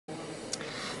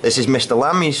This is Mr.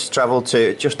 Lamb. He's travelled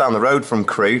to just down the road from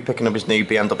Crewe, picking up his new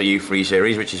BMW 3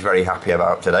 Series, which he's very happy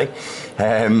about today.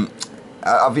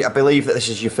 I believe that this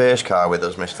is your first car with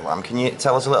us, Mr. Lamb. Can you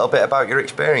tell us a little bit about your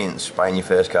experience buying your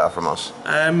first car from us?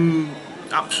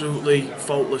 Absolutely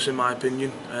faultless in my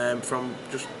opinion. From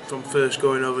first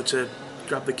going over to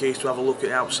grab the keys to have a look at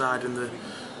the outside in the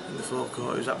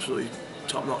forecourt, it was absolutely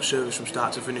top-notch service from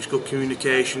start to finish. Good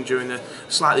communication during the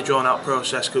slightly drawn-out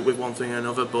process with one thing and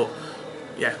another, but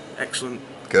yeah, excellent.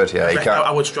 Good, yeah.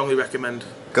 I would strongly recommend.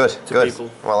 Good.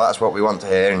 People. Well, that's what we want to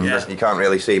hear, and you can't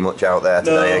really see much out there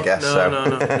today, I guess.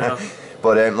 No.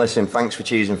 But listen, thanks for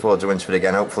choosing Fords of Winsford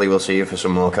again. Hopefully we'll see you for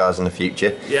some more cars in the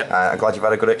future. Yeah. I'm glad you've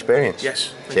had a good experience.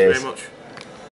 Yes, thank Cheers. you very much.